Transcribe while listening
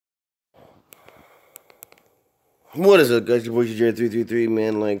What is up, guys? Your boy Jerry333,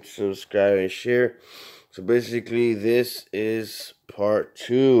 man. Like, subscribe, and share. So basically, this is part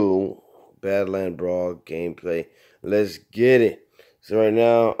 2 Badland Brawl gameplay. Let's get it. So right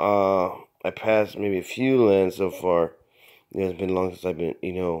now, I passed maybe a few lands so far. It's been long since I've been,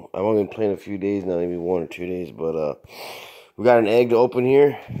 I've only been playing a few days now, maybe 1 or 2 days. But we got an egg to open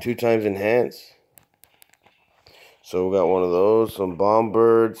here, 2 times enhance. So we got one of those, some bomb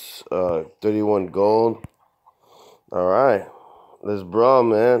birds, 31 gold. Alright, let's brawl,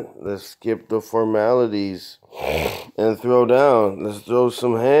 man. Let's skip the formalities and throw down. Let's throw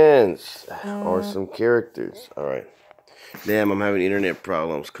some hands or some characters. Alright. Damn, I'm having internet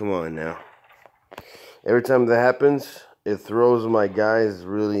problems. Come on now. Every time that happens, it throws my guys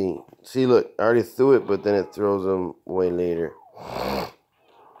really... See, look, I already threw it, but then it throws them way later.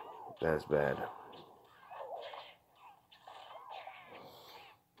 That's bad.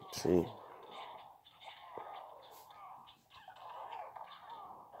 Let's see.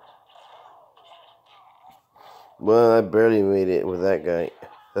 Well, I barely made it with that guy.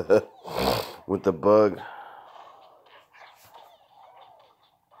 With the bug.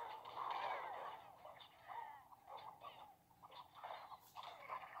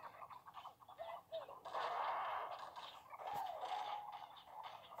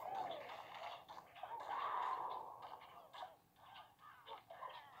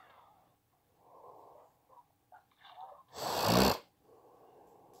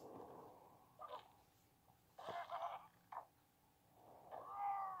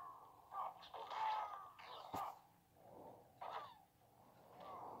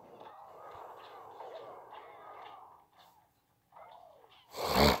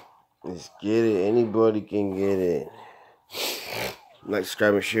 Let's get it. Anybody can get it. Like,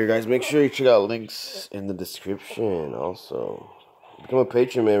 subscribe, and share, guys. Make sure you check out links in the description. Also, become a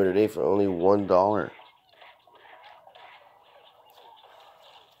Patreon member today for only $1.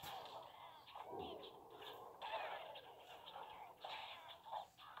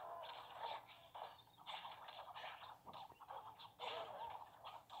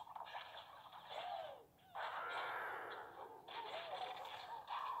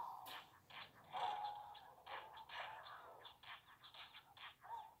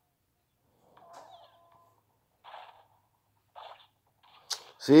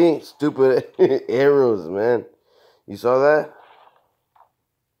 See, stupid arrows, man. You saw that?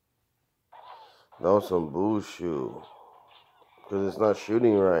 That was some bullshit. Because it's not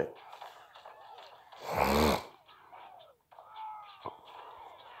shooting right.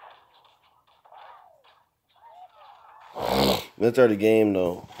 Let's start the game,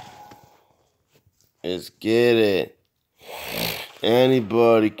 though. Let's get it.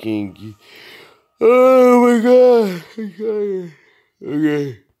 Anybody can get... Oh, my God.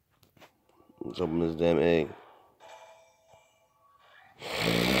 Okay. Let's open this damn egg.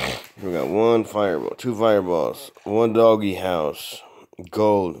 We got 1 fireball, 2 fireballs, 1 doggy house,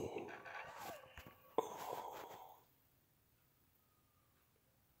 gold.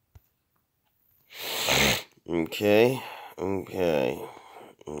 Okay. Let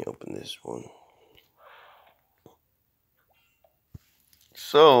me open this one.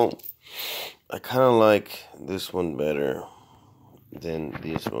 So, I kind of like this one better than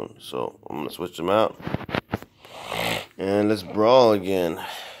this one. So, I'm going to switch them out. And let's brawl again.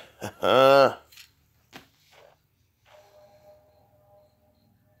 Let's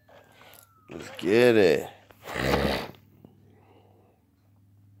get it.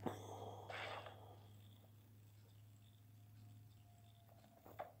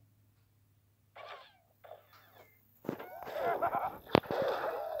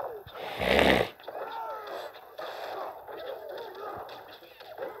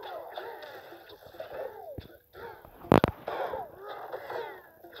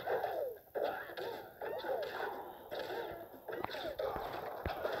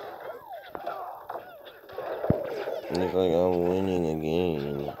 Looks like I'm winning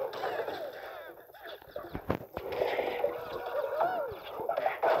again.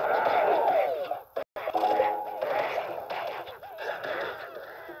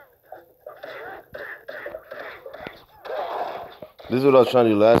 This is what I was trying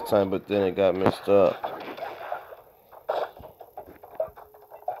to do last time, but then it got messed up.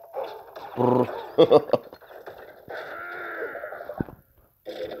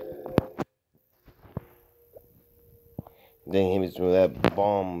 Dang, hit me through that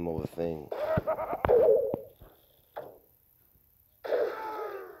bomb over thing.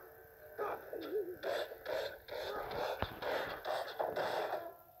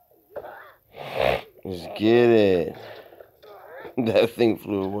 Let's get it. That thing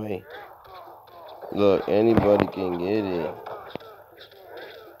flew away. Look, anybody can get it.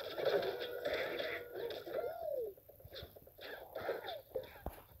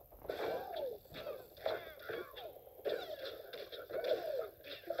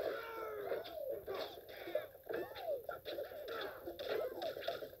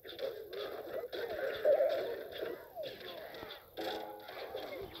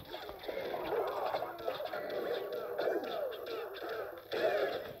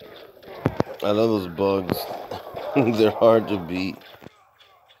 I love those bugs. They're hard to beat.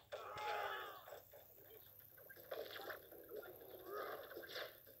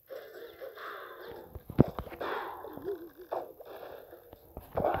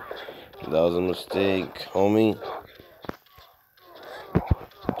 That was a mistake, homie.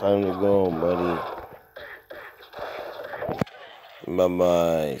 Time to go, buddy.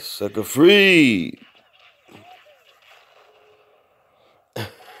 Bye-bye. Sucker free.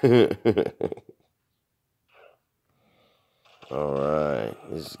 Alright,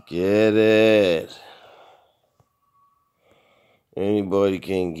 let's get it. Anybody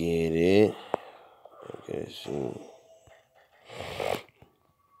can get it. Okay, see.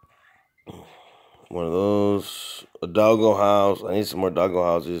 One of those. A doggo house. I need some more doggo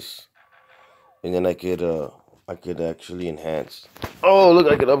houses. And then I could actually enhance. Oh, look,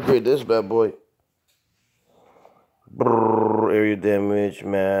 I could upgrade this bad boy. Brrr, area damage,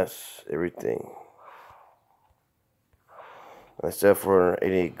 mass, everything. I still have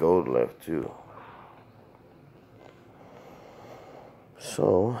 488 gold left too.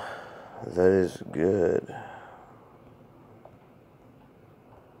 So that is good.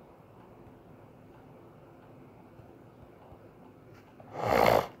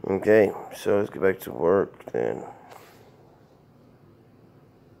 Okay, so let's get back to work then.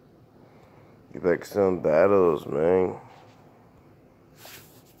 Get back to some battles, man.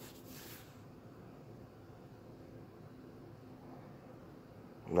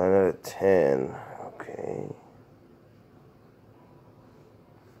 Nine out of 10. Okay.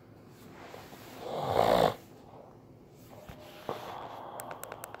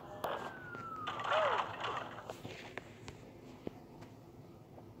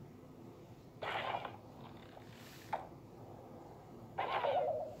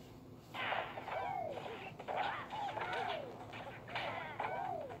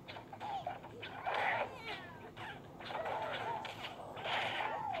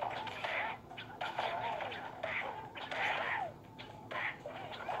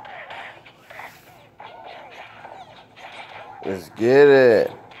 Let's get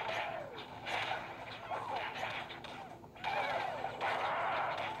it.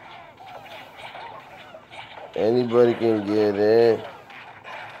 Anybody can get it.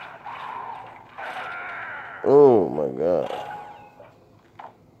 Oh my God.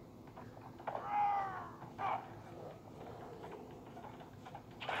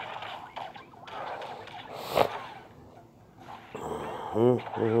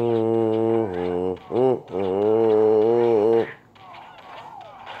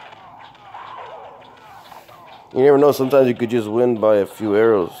 You never know, sometimes you could just win by a few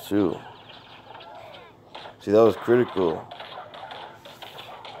arrows too. See, that was critical.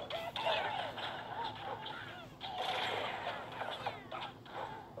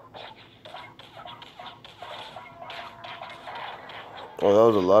 Oh, that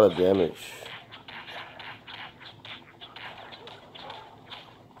was a lot of damage.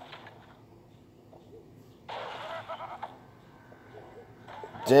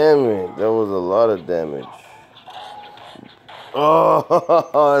 Damn it, that was a lot of damage.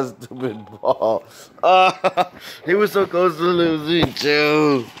 Oh, stupid ball. He was so close to losing,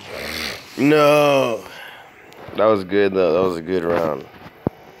 too. No. That was good, though. That was a good round.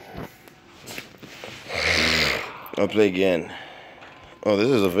 I'll play again. Oh, this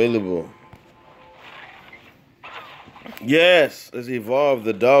is available. Yes, let's evolve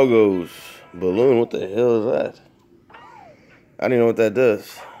the doggos. Balloon, what the hell is that? I don't even know what that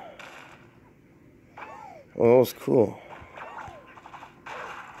does. Oh, that was cool.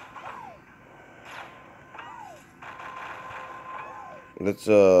 Let's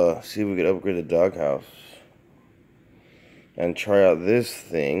see if we can upgrade the doghouse. And try out this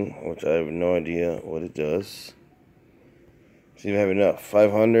thing, which I have no idea what it does. See if I have enough.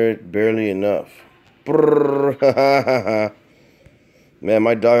 500, barely enough. Man,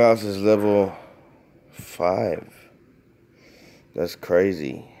 my doghouse is level 5. That's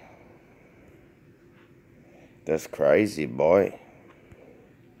crazy. That's crazy, boy.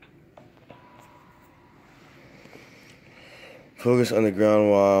 Focus on the ground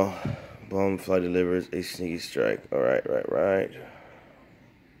while bomb fly delivers a sneaky strike. Alright, right.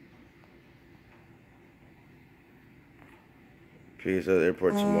 Peace at the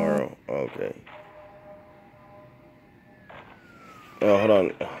airport tomorrow. Okay. Oh, hold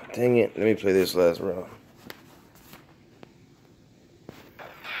on. Oh, dang it. Let me play this last round.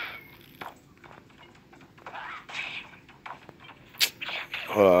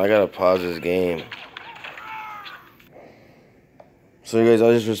 Hold on, I gotta pause this game. So you guys, I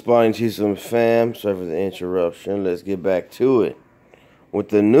was just responding to some fam. Sorry for the interruption. Let's get back to it. With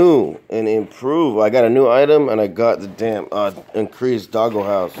the new and improved, I got a new item and I got the damn increased doggo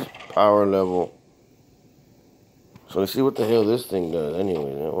house power level. So let's see what the hell this thing does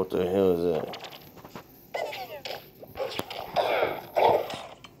anyway. Man. What the hell is that?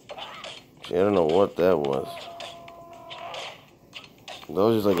 See, I don't know what that was. That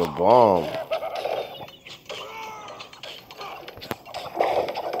was just like a bomb.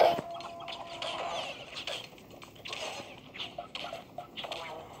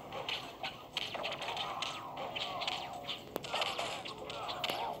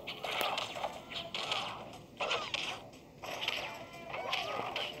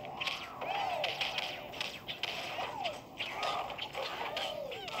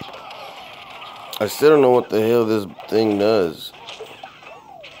 I still don't know what the hell this thing does.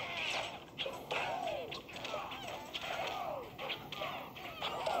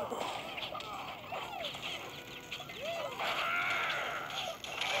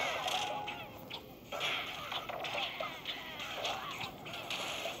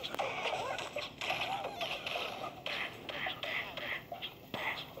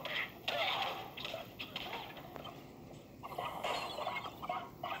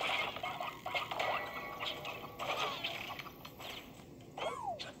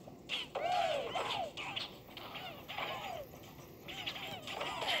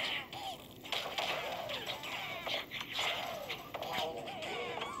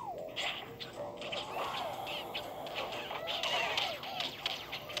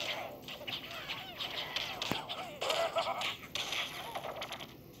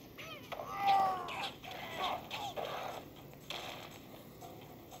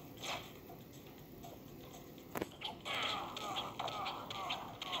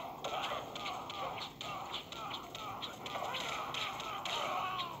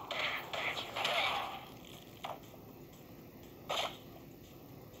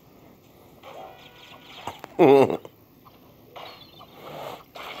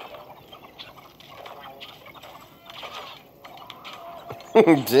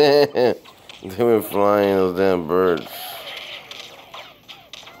 Damn. They were flying, those damn birds.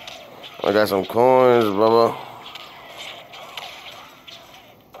 I got some coins, Bubba.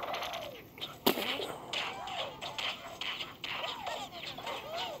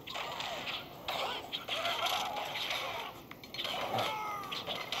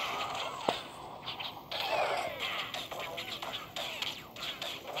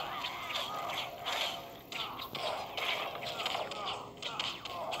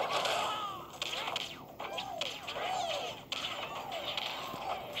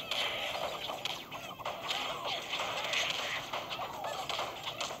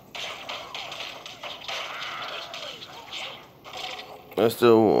 That's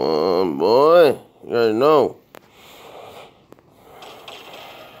the one, boy. You already know.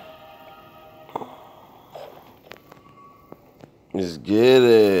 Just get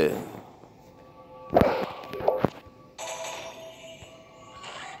it.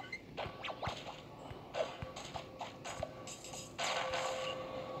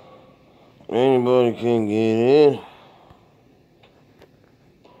 Anybody can get in.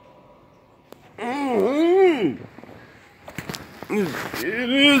 It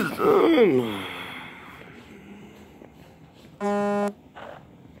is done.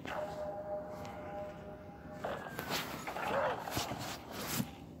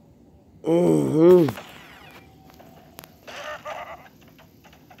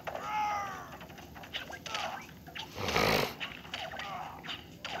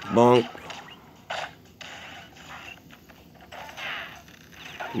 Bonk.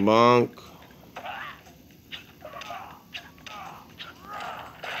 Bonk.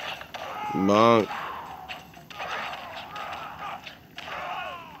 Bonk.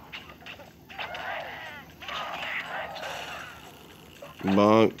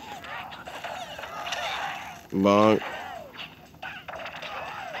 Bonk. Bonk.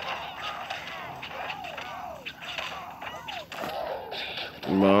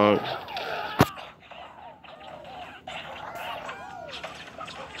 Bonk.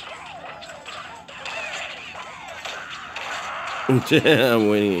 Damn, I'm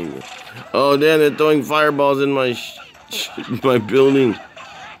winning. Oh, damn, they're throwing fireballs in my my building.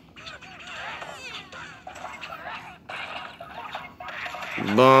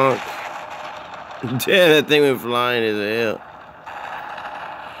 Bonk. Damn, that thing went flying as hell.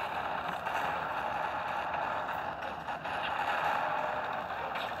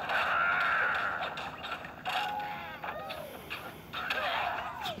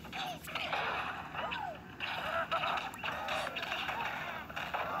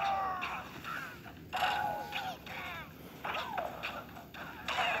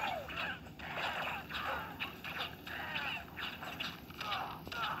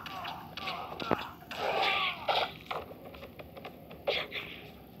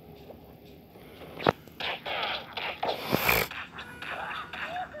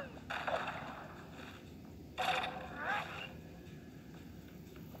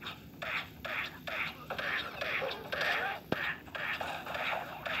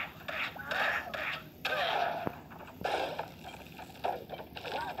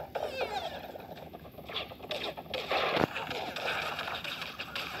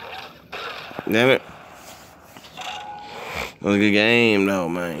 Damn it. It was a good game, though,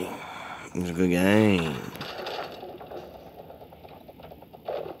 man. It was a good game.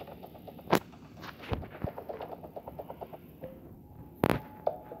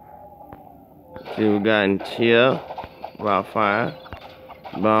 See, we got in here, wildfire,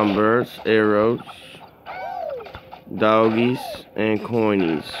 bombers, arrows, doggies, and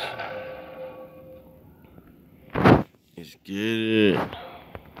coinies. Let's get it.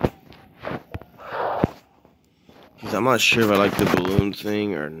 I'm not sure if I like the balloon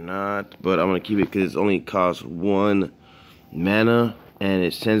thing or not, but I'm gonna keep it because it only costs 1 mana and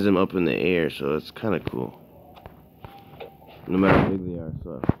it sends them up in the air, so it's kind of cool. No matter how big they are,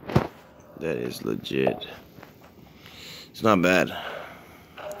 so that is legit. It's not bad.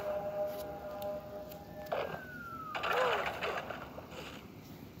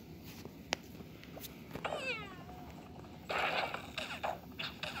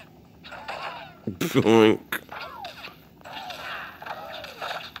 Boink.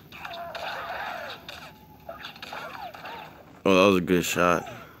 Oh, that was a good shot.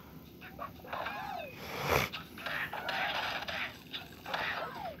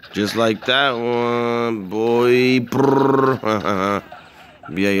 Just like that one, boy.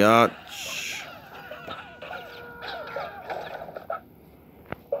 Biatch.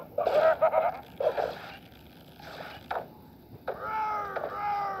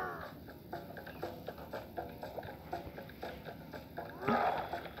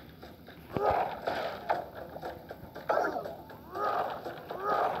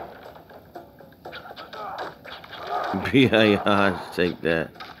 Biatch, take that.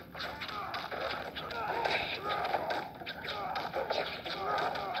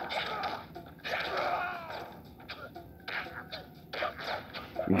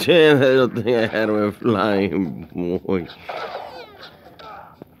 Damn, that little thing I had went flying, boy.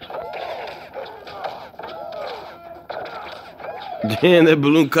 Damn, that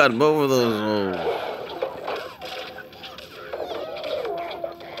balloon caught both of those holes.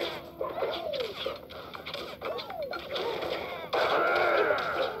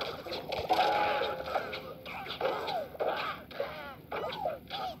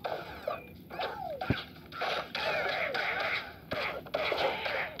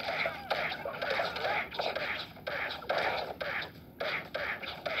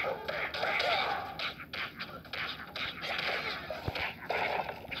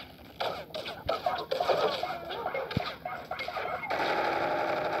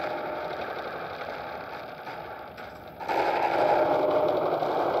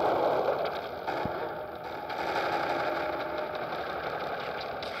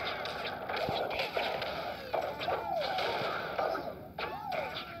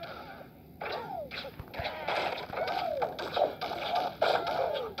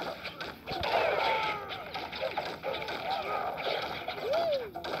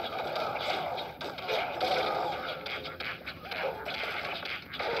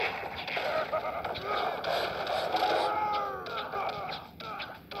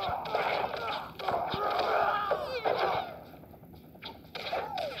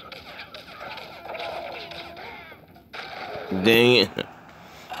 Dang it.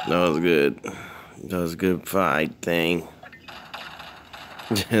 That was good. That was a good fight thing.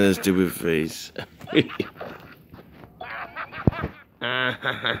 That stupid face. It's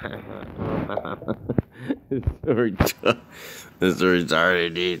so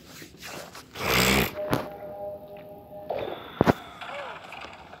retarded, dude.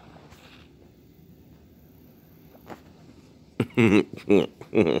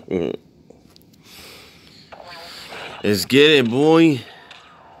 Let's get it, boy.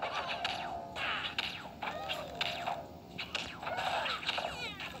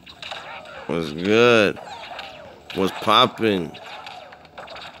 What's good? What's poppin'?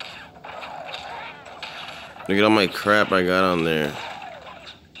 Look at all my crap I got on there.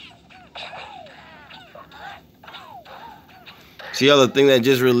 See how the thing that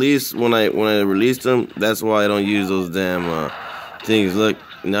just released when I released him? That's why I don't use those damn things. Look,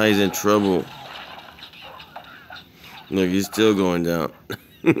 now he's in trouble. Look, he's still going down.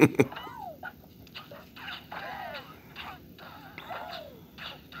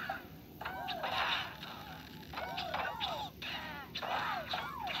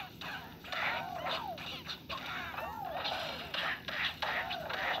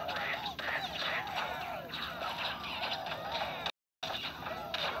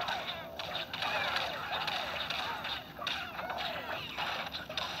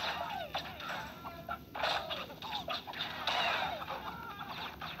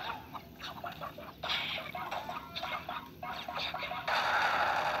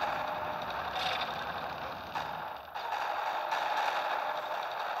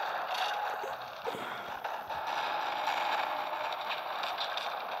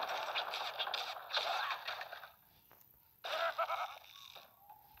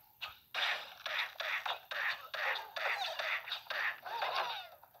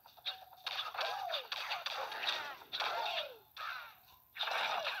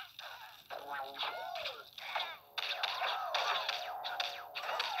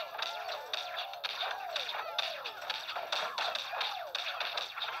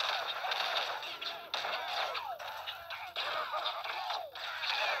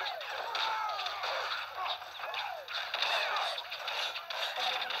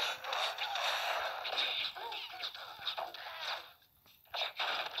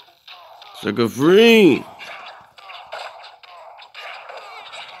 Sucker free.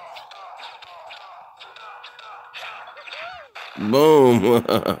 Boom.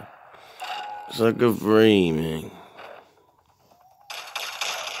 Sucker free, man.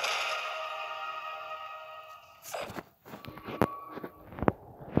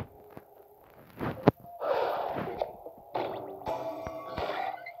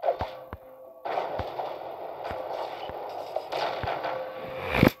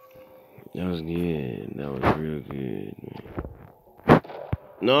 That was good. That was real good, man.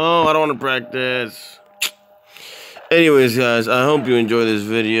 No, I don't want to practice. Anyways, guys, I hope you enjoyed this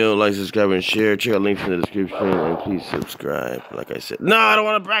video. Like, subscribe, and share. Check out links in the description. And please subscribe, like I said. No, I don't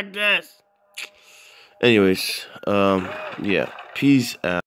want to practice. Anyways, yeah. Peace out.